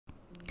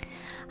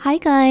Hi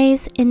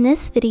guys, in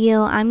this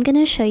video I'm going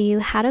to show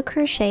you how to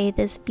crochet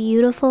this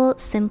beautiful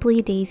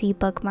Simply Daisy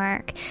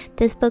bookmark.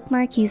 This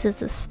bookmark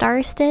uses a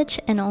star stitch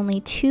and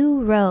only 2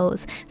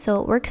 rows,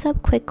 so it works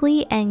up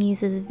quickly and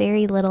uses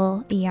very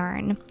little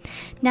yarn.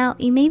 Now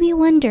you may be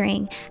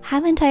wondering,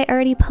 haven't I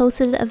already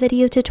posted a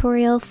video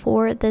tutorial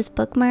for this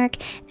bookmark?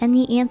 And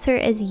the answer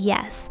is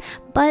yes,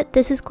 but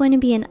this is going to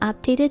be an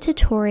updated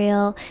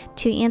tutorial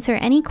to answer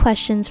any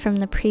questions from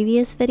the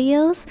previous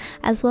videos,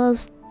 as well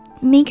as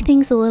make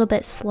things a little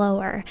bit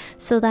slower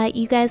so that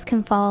you guys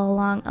can follow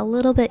along a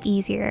little bit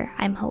easier,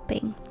 I'm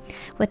hoping.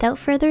 Without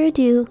further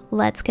ado,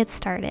 let's get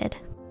started.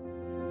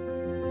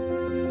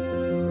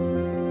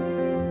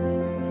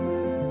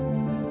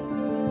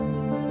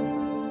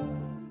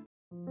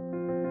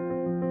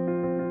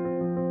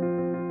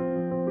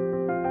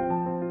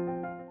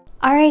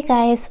 Alright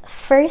guys,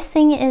 first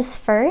thing is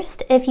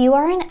first, if you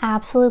are an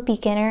absolute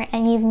beginner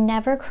and you've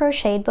never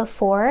crocheted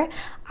before,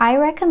 I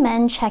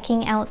recommend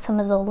checking out some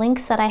of the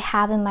links that I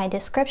have in my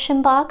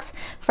description box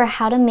for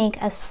how to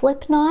make a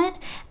slip knot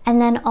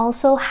and then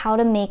also how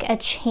to make a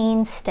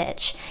chain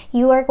stitch.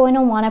 You are going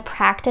to want to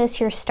practice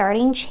your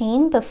starting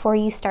chain before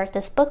you start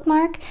this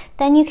bookmark,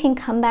 then you can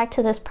come back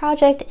to this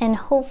project and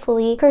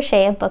hopefully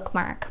crochet a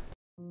bookmark.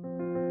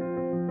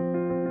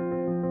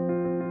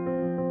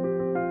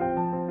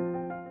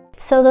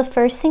 So the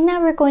first thing that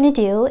we're going to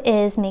do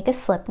is make a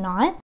slip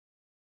knot.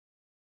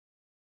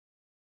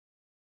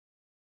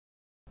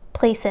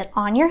 Place it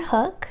on your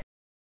hook,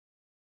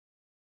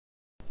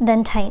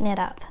 then tighten it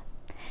up.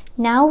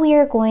 Now we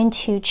are going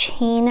to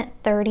chain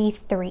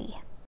 33.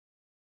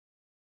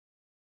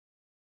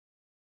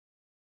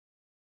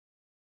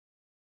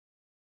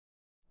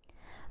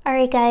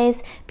 Alright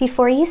guys,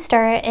 before you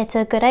start, it's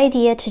a good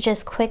idea to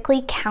just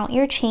quickly count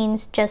your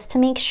chains just to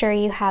make sure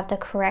you have the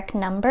correct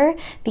number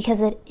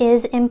because it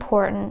is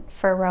important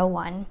for row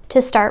 1. To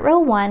start row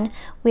 1,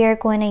 we are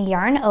going to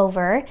yarn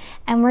over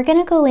and we're going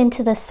to go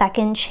into the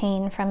second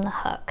chain from the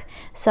hook.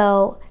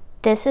 So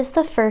this is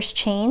the first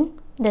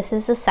chain, this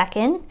is the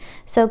second.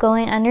 So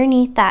going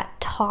underneath that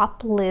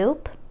top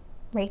loop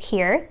right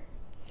here,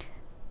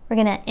 we're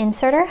going to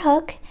insert our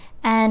hook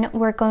and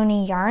we're going to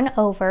yarn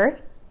over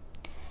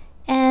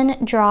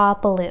and draw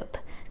up a loop.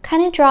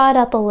 Kind of draw it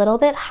up a little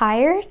bit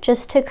higher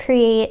just to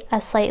create a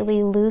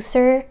slightly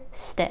looser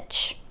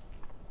stitch.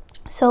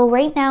 So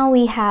right now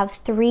we have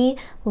 3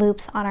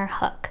 loops on our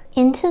hook.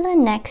 Into the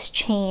next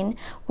chain,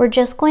 we're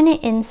just going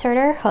to insert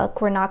our hook.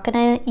 We're not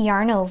going to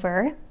yarn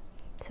over.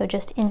 So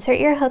just insert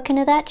your hook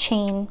into that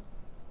chain.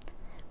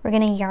 We're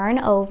going to yarn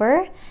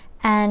over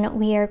and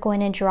we are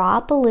going to draw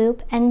up a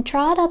loop and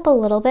draw it up a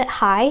little bit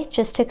high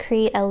just to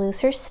create a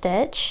looser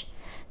stitch.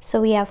 So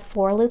we have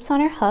 4 loops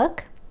on our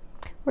hook.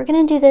 We're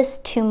going to do this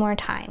 2 more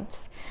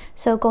times.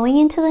 So going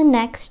into the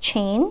next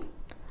chain,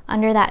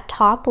 under that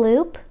top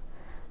loop,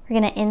 we're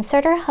going to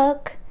insert our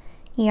hook,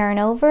 yarn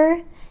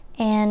over,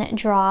 and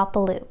draw up a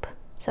loop.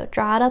 So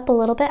draw it up a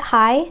little bit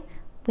high.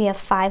 We have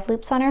 5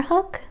 loops on our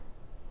hook.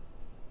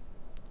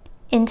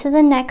 Into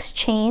the next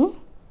chain,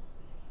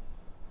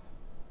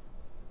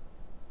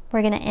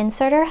 we're going to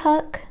insert our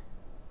hook,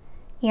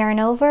 yarn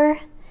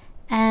over,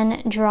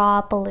 and draw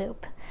up a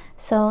loop.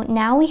 So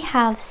now we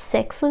have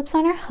 6 loops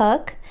on our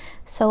hook.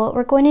 So what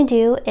we're going to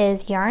do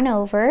is yarn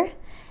over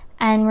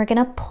and we're going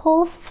to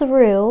pull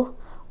through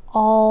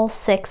all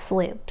 6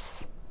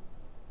 loops.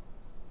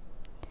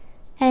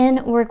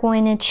 And we're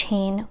going to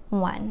chain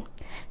 1.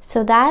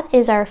 So that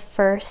is our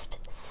first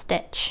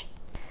stitch.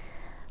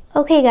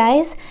 Okay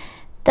guys,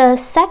 the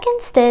second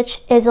stitch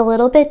is a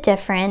little bit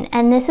different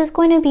and this is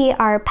going to be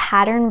our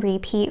pattern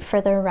repeat for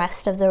the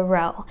rest of the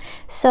row.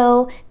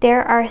 So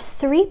there are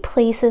 3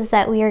 places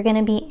that we are going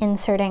to be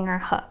inserting our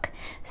hook.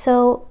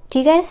 So do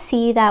you guys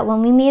see that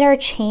when we made our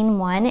chain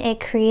 1, it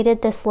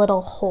created this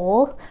little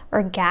hole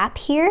or gap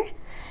here?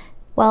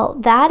 Well,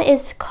 that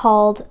is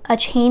called a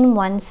chain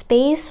 1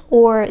 space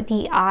or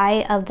the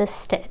eye of the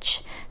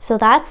stitch. So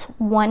that's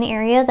one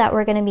area that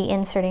we're going to be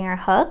inserting our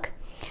hook.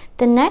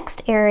 The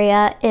next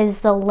area is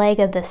the leg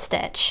of the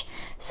stitch.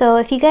 So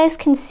if you guys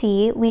can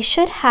see, we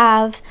should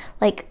have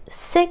like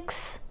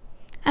 6,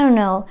 I don't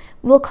know,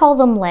 we'll call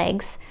them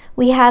legs.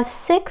 We have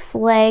 6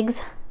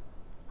 legs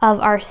of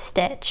our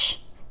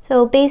stitch.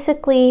 So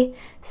basically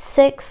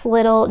 6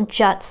 little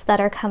juts that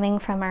are coming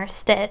from our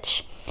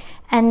stitch.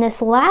 And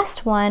this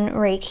last one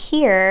right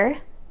here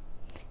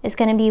is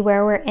going to be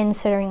where we're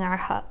inserting our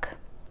hook.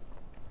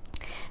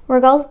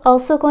 We're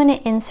also going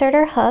to insert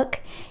our hook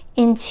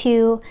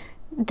into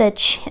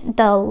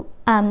the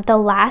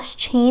last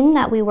chain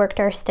that we worked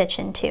our stitch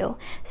into.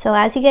 So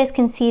as you guys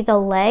can see, the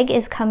leg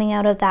is coming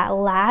out of that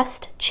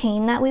last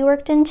chain that we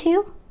worked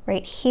into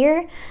right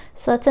here.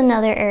 So that's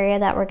another area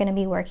that we're going to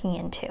be working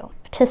into.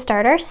 To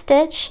start our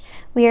stitch,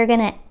 we are going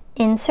to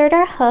insert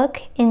our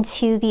hook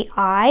into the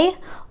eye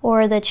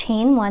or the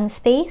chain 1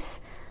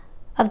 space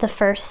of the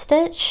first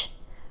stitch.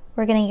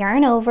 We're going to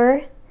yarn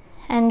over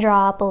and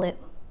draw up a loop.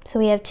 So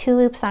we have 2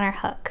 loops on our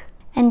hook.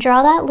 And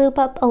draw that loop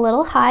up a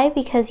little high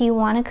because you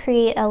want to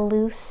create a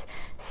loose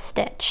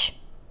stitch.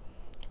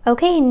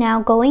 Okay,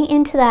 now going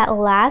into that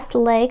last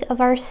leg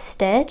of our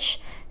stitch,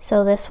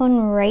 so this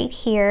one right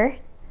here,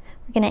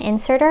 we're going to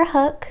insert our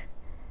hook,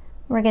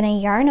 we're going to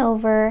yarn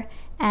over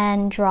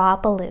and draw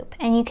up a loop,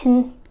 and you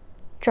can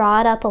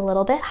draw it up a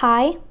little bit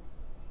high.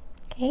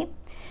 Okay,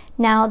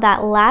 now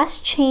that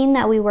last chain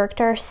that we worked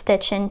our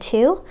stitch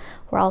into,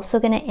 we're also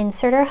going to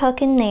insert our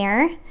hook in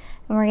there, and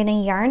we're going to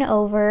yarn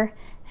over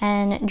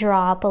and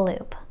draw up a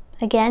loop.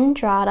 Again,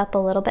 draw it up a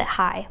little bit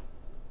high.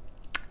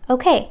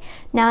 Okay,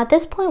 now at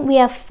this point we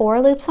have 4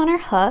 loops on our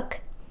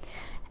hook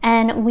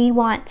and we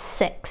want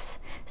 6.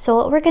 So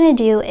what we're going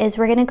to do is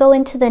we're going to go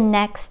into the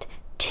next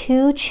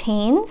 2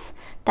 chains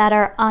that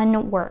are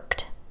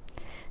unworked.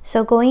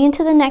 So going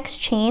into the next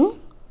chain,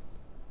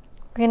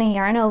 we're going to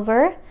yarn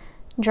over,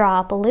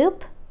 draw up a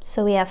loop.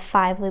 So we have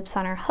 5 loops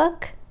on our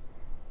hook.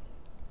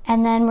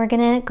 And then we're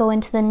going to go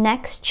into the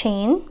next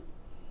chain,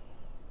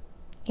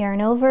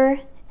 yarn over,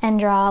 and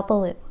draw up a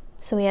loop.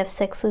 So we have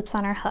 6 loops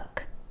on our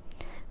hook.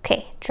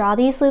 Okay, draw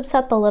these loops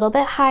up a little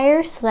bit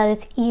higher so that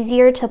it's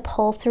easier to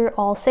pull through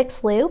all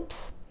 6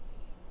 loops.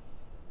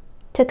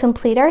 To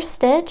complete our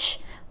stitch,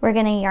 we're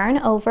going to yarn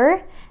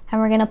over and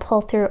we're going to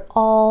pull through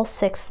all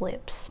 6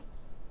 loops.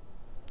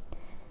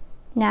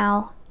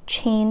 Now,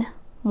 chain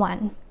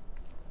 1.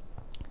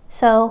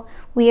 So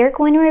we are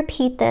going to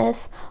repeat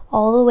this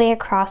all the way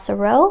across a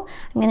row.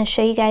 I'm going to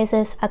show you guys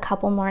this a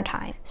couple more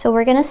times. So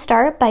we're going to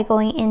start by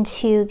going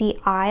into the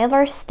eye of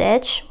our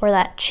stitch, or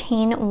that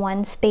chain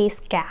 1 space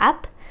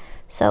gap.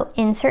 So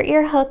insert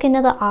your hook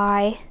into the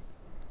eye,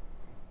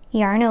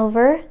 yarn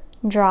over,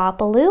 draw up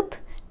a loop,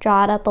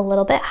 draw it up a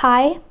little bit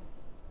high.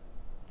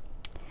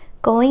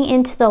 Going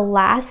into the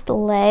last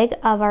leg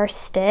of our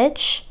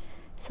stitch,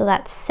 so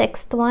that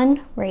 6th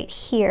one right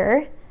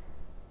here,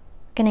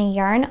 I'm going to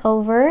yarn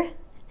over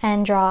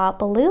and draw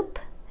up a loop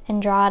and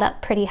draw it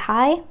up pretty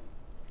high.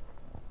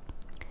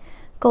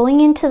 Going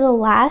into the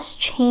last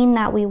chain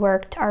that we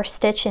worked our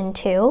stitch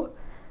into,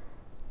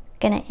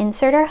 going to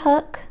insert our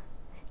hook,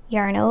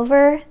 yarn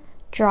over,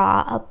 draw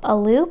up a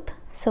loop,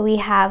 so we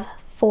have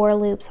 4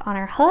 loops on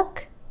our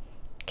hook.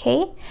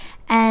 Okay,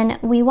 and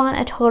we want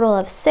a total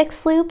of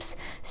 6 loops,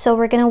 so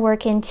we're going to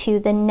work into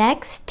the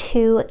next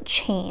 2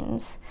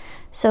 chains.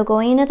 So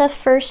going into the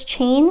first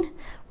chain,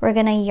 we're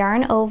going to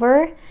yarn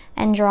over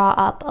and draw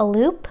up a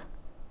loop.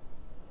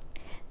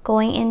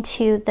 Going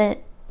into the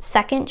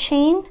second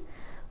chain,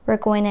 we're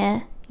going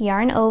to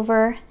yarn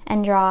over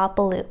and draw up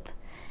a loop,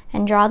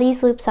 and draw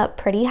these loops up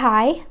pretty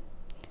high.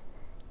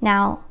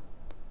 Now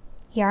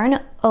yarn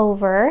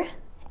over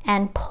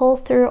and pull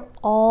through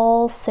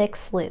all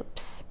 6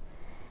 loops.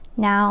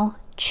 Now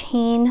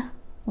chain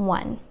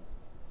 1.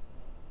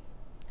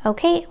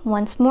 Okay,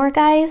 once more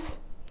guys.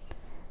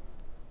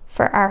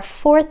 For our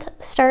 4th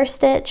star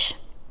stitch,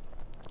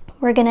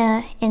 we're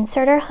gonna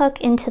insert our hook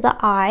into the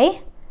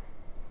eye,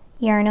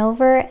 yarn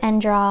over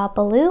and draw up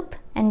a loop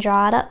and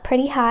draw it up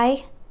pretty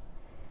high.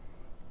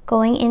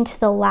 Going into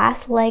the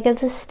last leg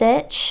of the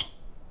stitch,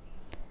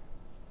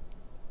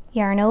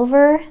 yarn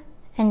over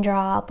and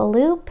draw up a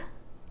loop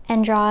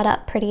and draw it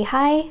up pretty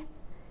high.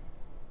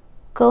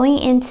 Going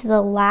into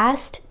the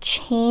last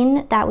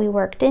chain that we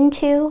worked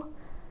into,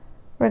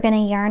 we're going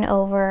to yarn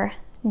over,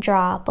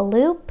 draw up a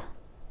loop.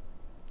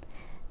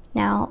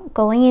 Now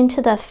going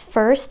into the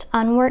first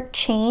unworked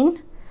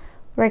chain,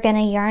 we're going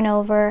to yarn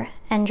over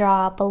and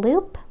draw up a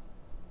loop.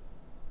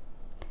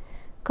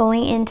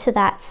 Going into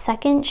that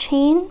second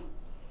chain,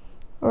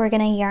 we're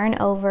going to yarn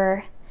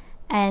over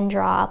and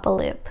draw up a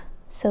loop.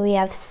 So we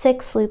have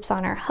 6 loops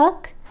on our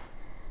hook.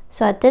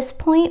 So at this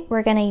point,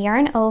 we're going to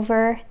yarn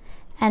over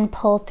and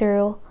pull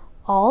through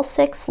all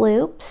 6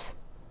 loops.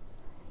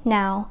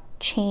 Now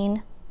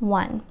chain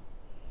 1.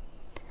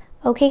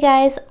 Okay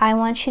guys, I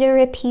want you to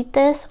repeat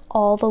this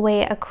all the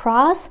way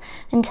across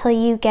until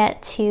you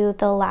get to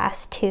the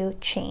last 2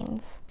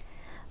 chains.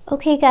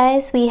 Okay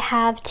guys, we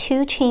have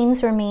 2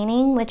 chains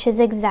remaining, which is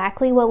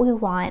exactly what we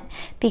want,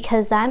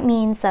 because that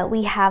means that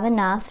we have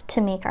enough to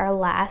make our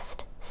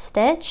last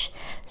stitch.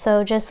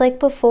 So just like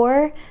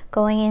before,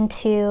 going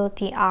into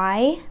the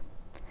eye,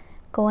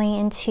 going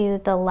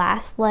into the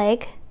last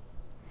leg,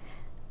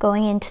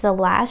 going into the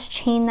last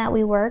chain that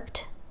we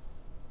worked,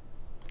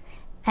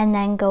 and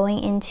then going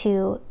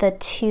into the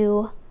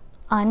 2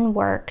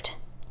 unworked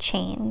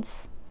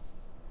chains.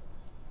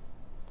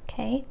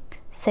 Okay,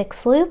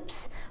 6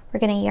 loops. We're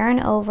going to yarn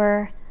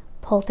over,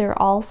 pull through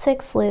all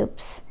 6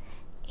 loops,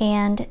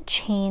 and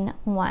chain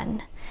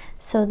 1.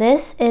 So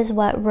this is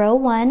what row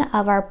 1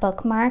 of our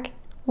bookmark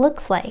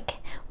looks like.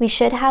 We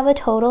should have a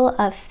total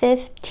of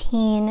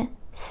 15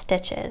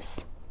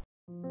 stitches.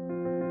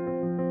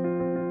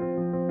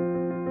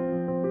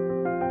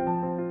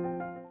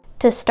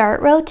 To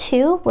start row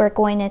 2, we're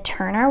going to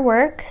turn our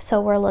work, so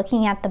we're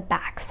looking at the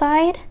back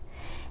side,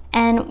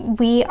 and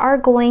we are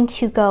going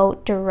to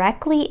go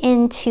directly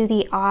into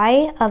the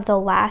eye of the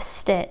last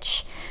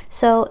stitch.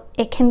 So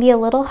it can be a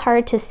little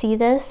hard to see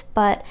this,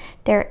 but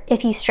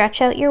if you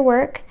stretch out your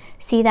work,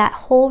 see that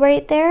hole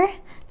right there?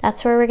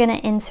 That's where we're going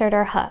to insert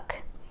our hook.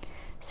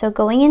 So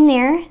going in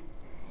there,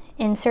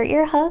 insert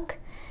your hook,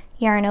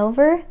 yarn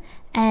over,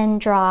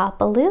 and draw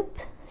up a loop.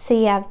 So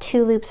you have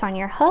 2 loops on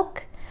your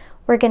hook.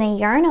 We're going to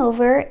yarn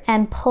over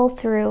and pull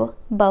through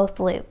both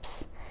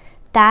loops.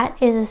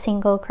 That is a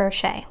single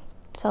crochet.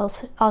 So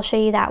I'll show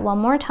you that one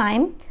more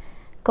time.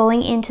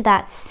 Going into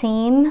that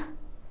same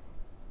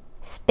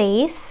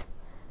space,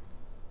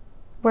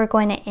 we're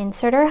going to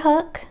insert our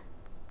hook,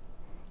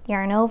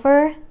 yarn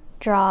over,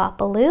 draw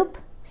up a loop.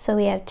 So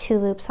we have 2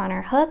 loops on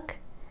our hook,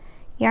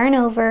 yarn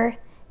over,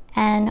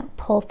 and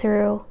pull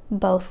through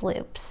both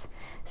loops.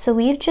 So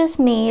we've just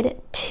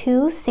made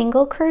 2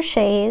 single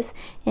crochets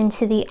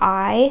into the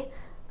eye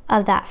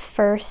of that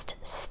first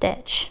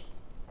stitch.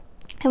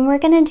 And we're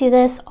going to do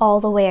this all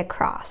the way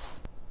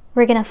across.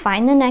 We're going to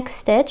find the next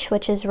stitch,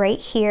 which is right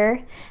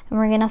here, and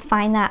we're going to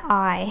find that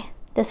eye.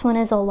 This one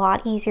is a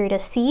lot easier to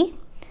see.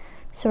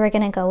 So we're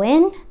going to go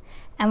in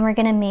and we're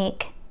going to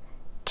make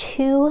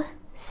 2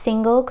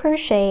 single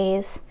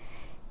crochets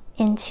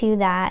into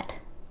that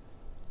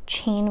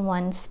chain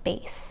 1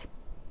 space.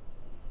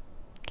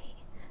 Okay.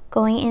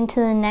 Going into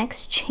the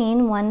next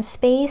chain 1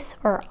 space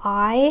or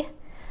eye,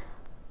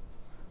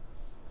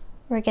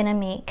 we're going to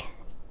make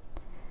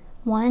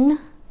 1,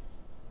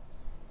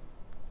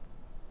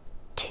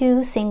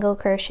 2 single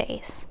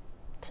crochets.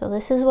 So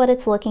this is what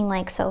it's looking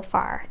like so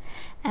far.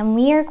 And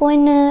we are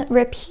going to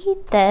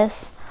repeat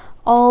this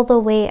all the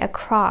way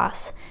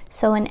across.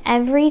 So in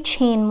every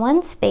chain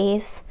 1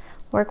 space,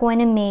 we're going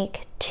to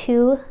make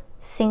 2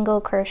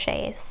 single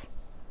crochets.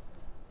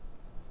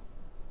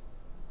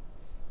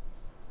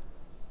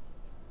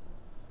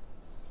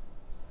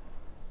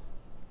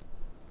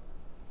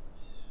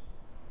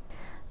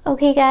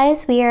 Okay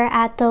guys, we are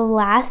at the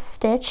last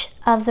stitch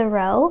of the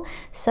row.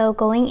 So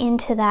going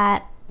into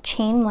that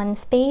chain 1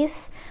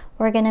 space,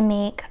 we're going to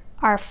make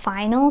our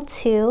final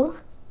 2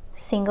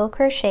 single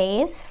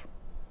crochets.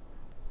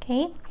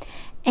 Okay,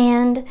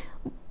 and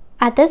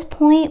at this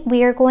point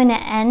we are going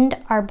to end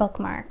our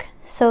bookmark.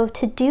 So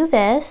to do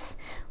this,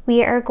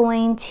 we are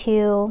going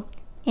to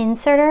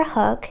insert our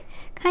hook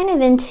kind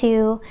of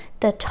into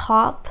the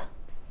top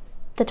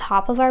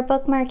of our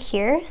bookmark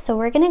here. So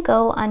we're going to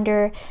go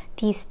under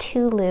these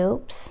 2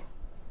 loops,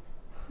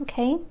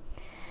 okay,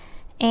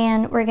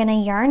 and we're going to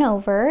yarn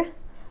over,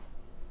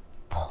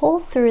 pull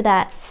through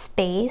that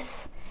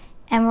space,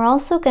 and we're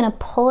also going to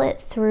pull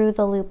it through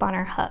the loop on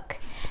our hook,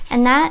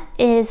 and that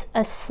is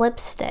a slip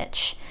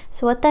stitch.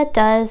 So what that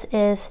does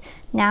is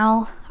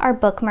now our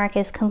bookmark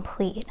is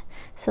complete.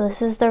 So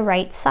this is the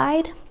right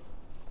side.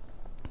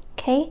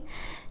 Okay,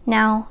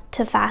 now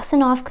to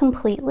fasten off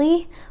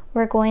completely,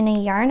 we're going to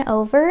yarn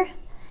over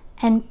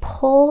and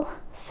pull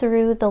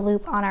through the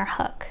loop on our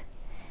hook.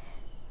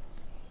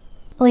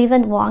 Leave a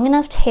long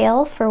enough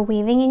tail for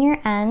weaving in your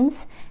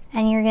ends,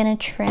 and you're going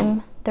to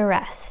trim the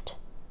rest.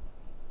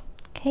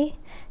 Okay,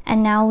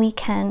 and now we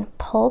can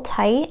pull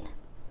tight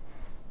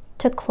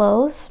to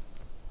close.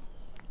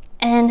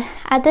 And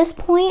at this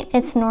point,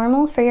 it's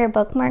normal for your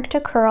bookmark to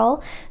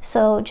curl,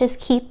 so just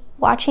keep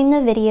watching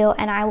the video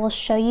and I will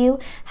show you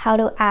how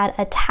to add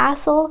a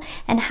tassel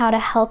and how to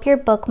help your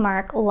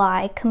bookmark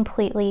lie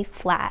completely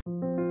flat.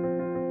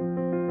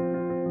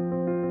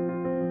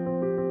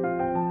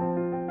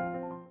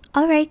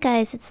 Alright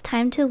guys, it's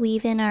time to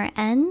weave in our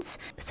ends.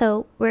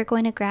 So we're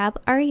going to grab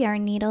our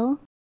yarn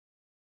needle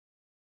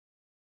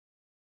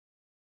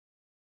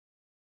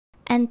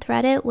and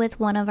thread it with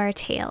one of our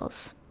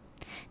tails.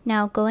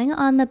 Now going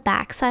on the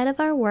back side of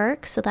our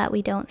work so that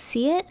we don't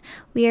see it,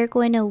 we are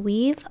going to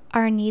weave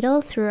our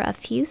needle through a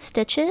few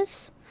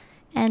stitches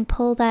and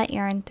pull that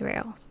yarn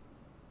through.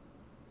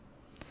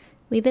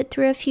 Weave it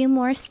through a few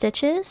more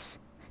stitches,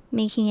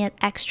 making it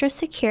extra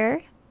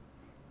secure.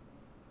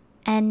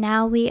 And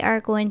now we are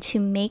going to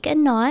make a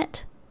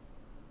knot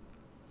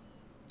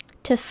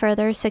to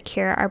further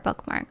secure our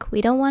bookmark.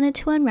 We don't want it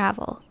to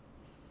unravel.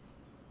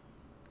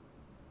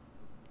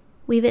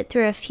 Weave it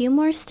through a few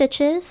more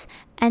stitches,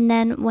 and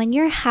then when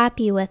you're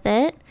happy with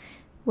it,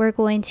 we're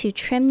going to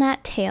trim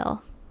that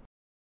tail.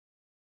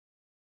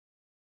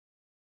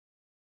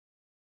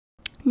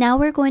 Now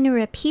we're going to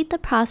repeat the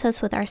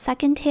process with our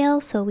second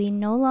tail so we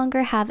no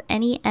longer have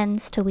any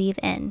ends to weave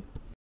in.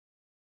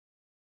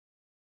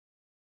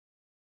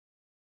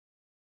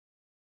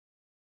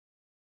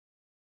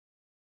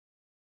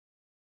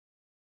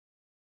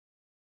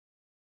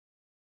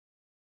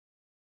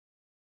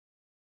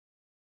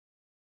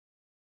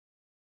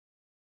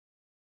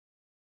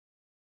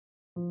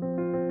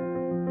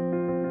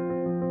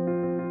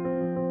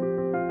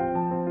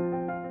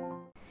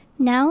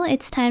 Now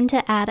it's time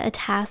to add a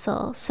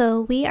tassel.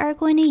 So we are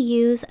going to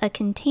use a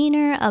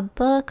container, a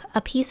book,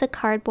 a piece of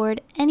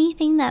cardboard,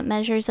 anything that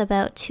measures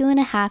about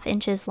 2.5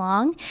 inches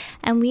long,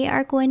 and we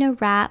are going to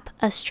wrap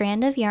a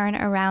strand of yarn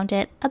around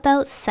it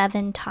about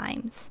 7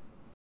 times.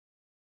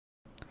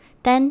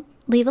 Then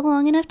leave a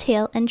long enough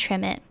tail and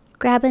trim it.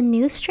 Grab a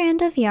new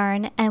strand of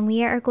yarn and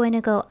we are going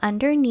to go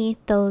underneath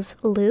those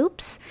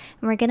loops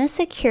and we're going to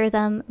secure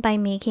them by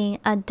making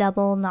a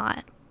double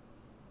knot.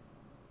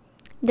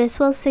 This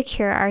will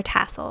secure our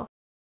tassel.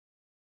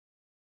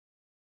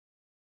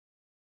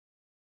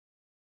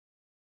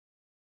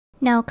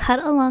 Now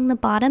cut along the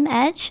bottom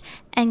edge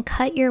and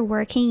cut your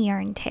working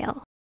yarn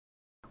tail.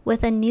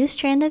 With a new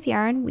strand of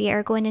yarn, we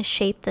are going to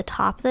shape the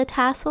top of the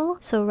tassel,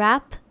 so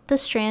wrap the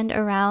strand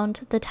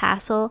around the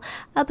tassel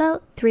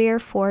about 3 or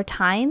 4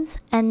 times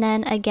and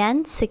then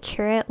again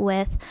secure it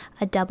with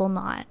a double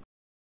knot.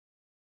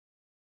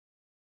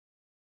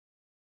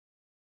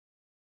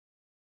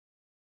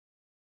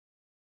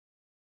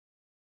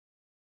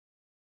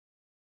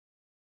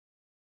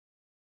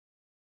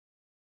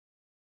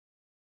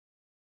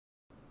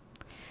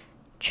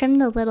 Trim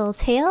the little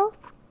tail.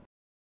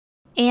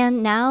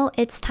 And now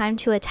it's time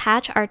to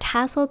attach our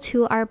tassel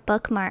to our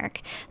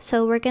bookmark.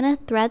 So we're going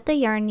to thread the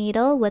yarn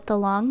needle with the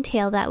long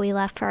tail that we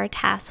left for our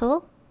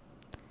tassel.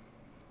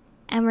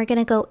 And we're going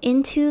to go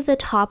into the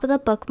top of the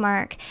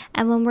bookmark.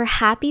 And when we're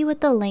happy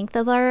with the length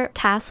of our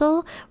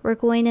tassel, we're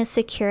going to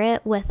secure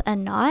it with a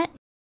knot.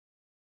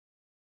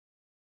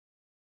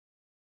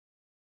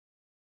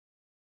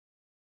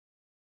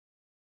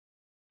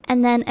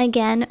 And then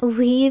again,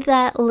 weave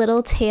that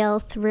little tail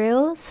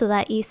through so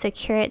that you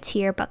secure it to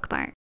your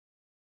bookmark.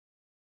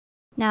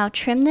 Now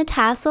trim the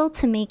tassel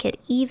to make it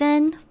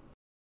even.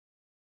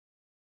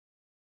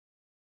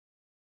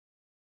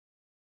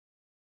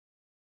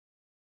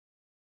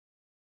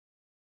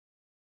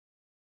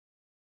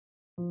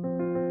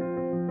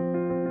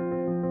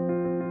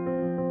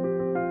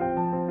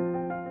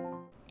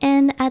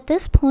 And at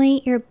this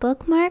point, your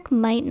bookmark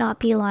might not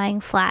be lying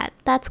flat.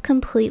 That's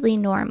completely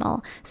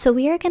normal. So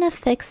we are going to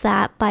fix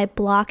that by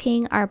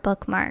blocking our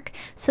bookmark.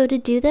 So to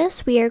do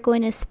this, we are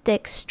going to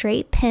stick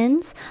straight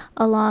pins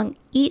along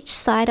each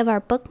side of our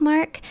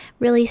bookmark,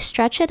 really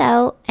stretch it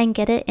out and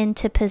get it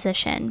into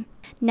position.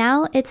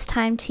 Now it's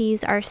time to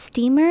use our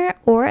steamer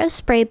or a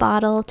spray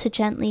bottle to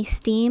gently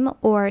steam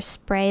or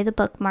spray the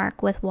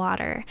bookmark with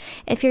water.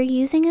 If you're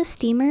using a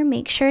steamer,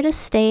 make sure to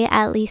stay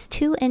at least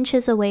 2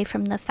 inches away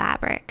from the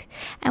fabric.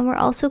 And we're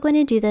also going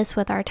to do this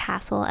with our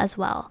tassel as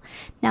well.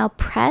 Now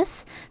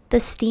press the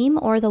steam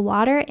or the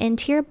water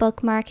into your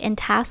bookmark and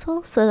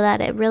tassel so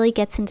that it really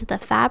gets into the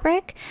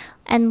fabric,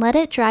 and let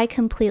it dry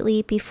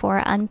completely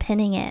before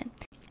unpinning it.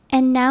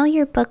 And now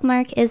your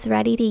bookmark is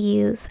ready to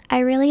use. I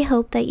really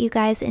hope that you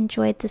guys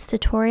enjoyed this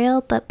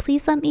tutorial, but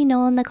please let me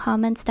know in the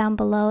comments down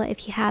below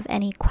if you have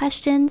any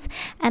questions,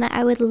 and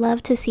I would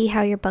love to see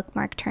how your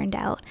bookmark turned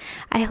out.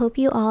 I hope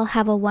you all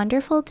have a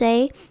wonderful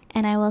day,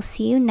 and I will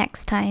see you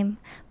next time.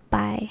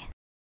 Bye.